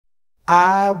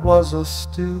I was a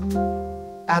student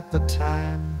at the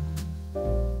time,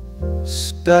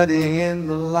 studying in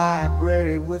the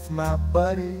library with my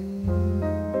buddy,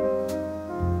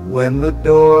 when the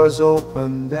doors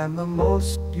opened and the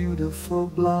most beautiful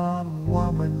blonde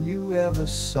woman you ever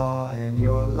saw in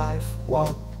your life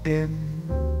walked in,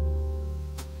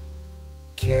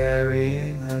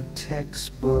 carrying her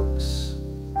textbooks.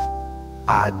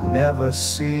 I'd never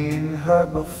seen her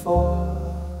before,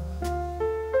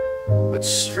 but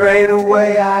straight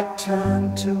away I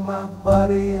turned to my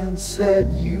buddy and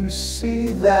said, "You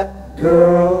see that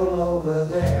girl over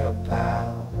there,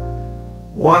 pal?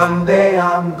 One day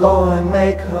I'm gonna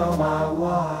make her my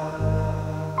wife."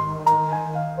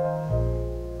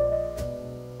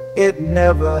 It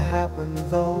never happened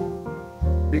though,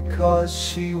 because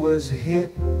she was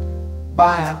hit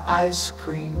by an ice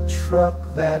cream truck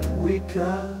that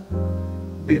weekend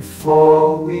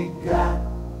before we got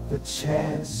the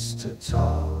chance to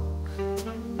talk.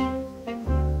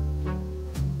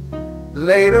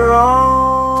 Later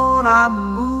on I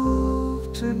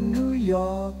moved to New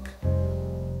York,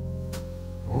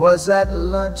 was at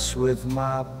lunch with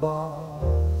my boss.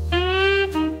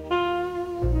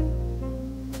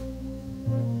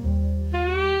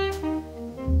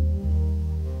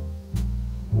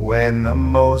 When the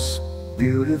most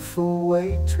beautiful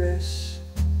waitress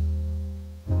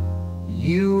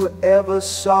you ever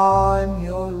saw in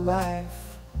your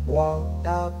life walked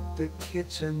out the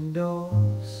kitchen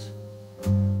doors,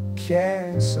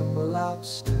 carrying some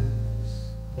lobsters.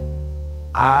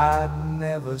 I'd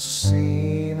never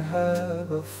seen her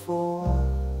before,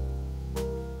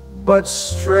 but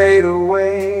straight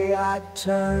away I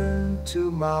turned to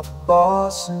my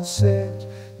boss and said,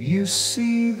 "You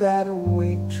see that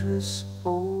waitress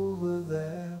over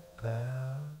there, pal?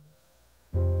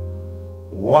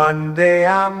 One day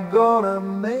I'm gonna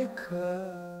make her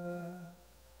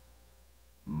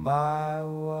my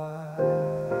wife."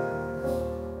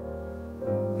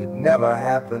 It never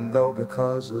happened though,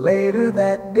 because later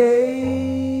that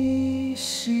day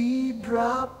she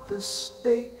dropped the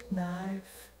steak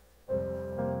knife,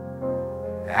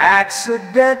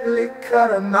 accidentally cut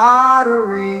an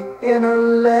artery in her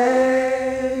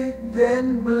leg,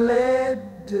 then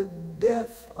bled to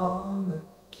death on the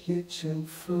kitchen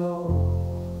floor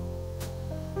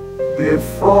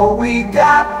before we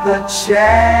got the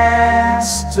chance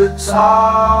to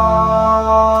talk.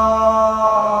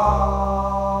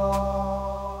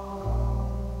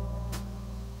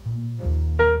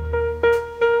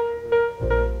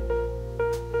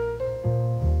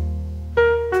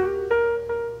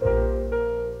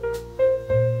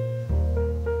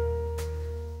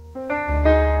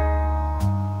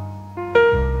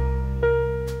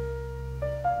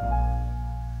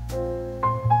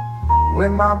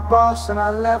 When my boss and I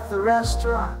left the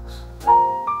restaurant,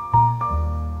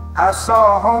 I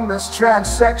saw a homeless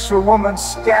transsexual woman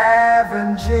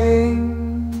scavenging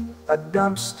a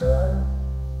dumpster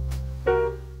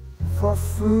for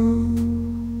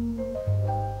food.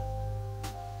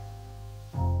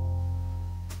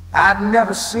 I'd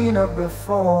never seen her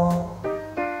before,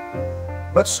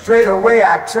 but straight away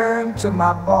I turned to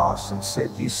my boss and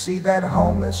said, "You see that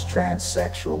homeless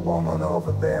transsexual woman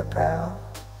over there, pal?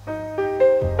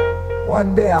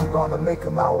 One day I'm gonna make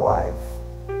her my wife."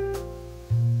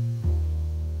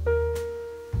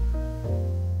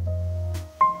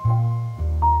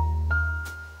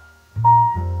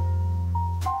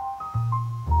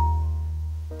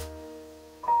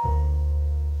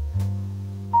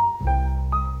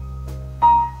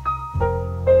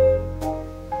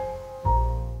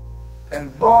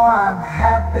 And boy, I'm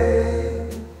happy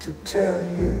to tell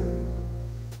you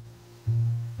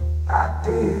I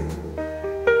did.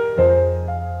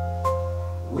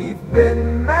 We've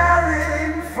been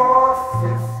married for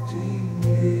 15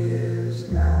 years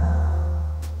now,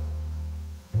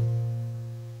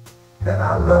 and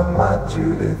I love my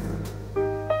Judith.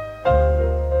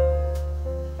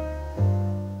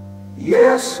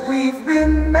 Yes, we've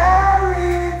been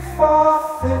married for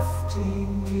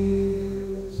 15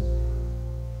 years,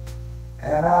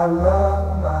 and I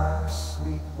love my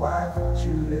sweet wife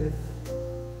Judith.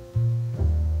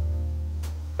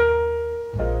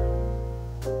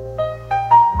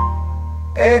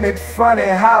 Ain't it funny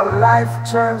how life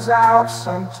turns out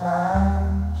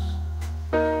sometimes?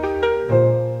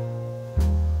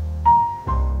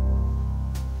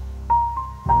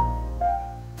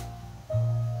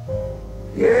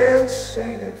 Yes,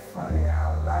 ain't it funny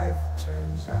how life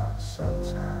turns out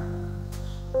sometimes?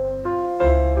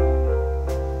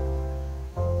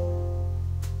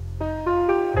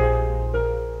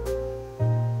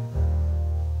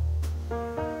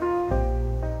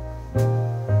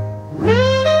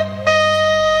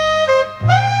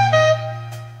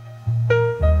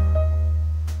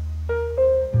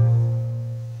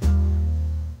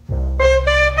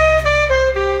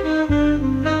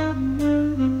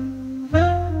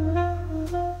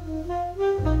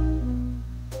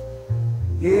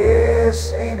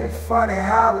 funny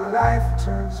how life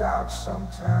turns out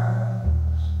sometimes.